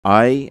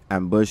I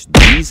ambushed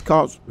these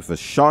cops with a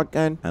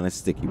shotgun and a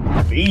sticky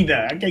bomb. Feed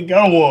that. I can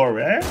go war,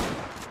 man.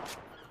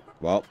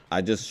 Well,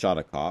 I just shot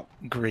a cop.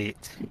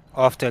 Great.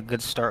 Off to a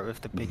good start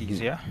with the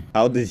piggies, yeah?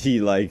 How did he,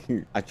 like...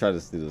 I tried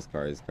to steal this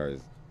car. His car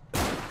is...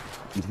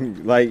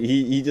 like,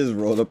 he just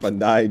rolled up and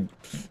died.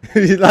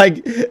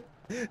 Like,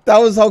 that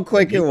was how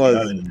quick it was.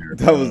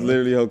 That was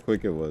literally how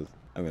quick it was.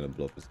 I'm gonna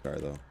blow up his car,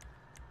 though.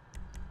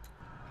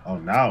 Oh,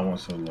 now it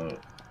wants to look.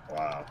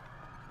 Wow.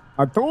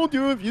 I told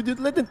you if you just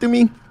listen to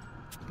me.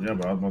 Yeah,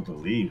 but I was about to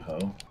leave,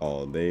 ho.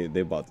 Oh, they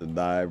about to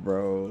die,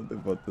 bro. They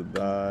about to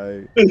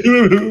die.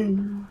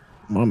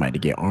 I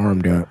might get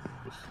armed up.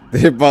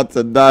 They about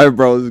to die,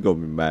 bro. This is gonna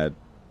be mad.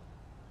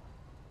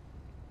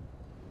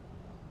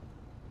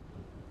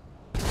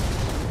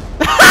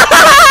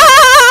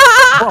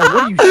 Bro,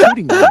 what are you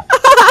shooting me?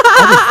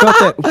 I just felt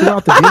that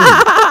throughout the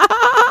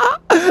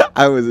game.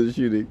 I wasn't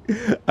shooting.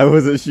 I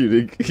wasn't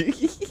shooting.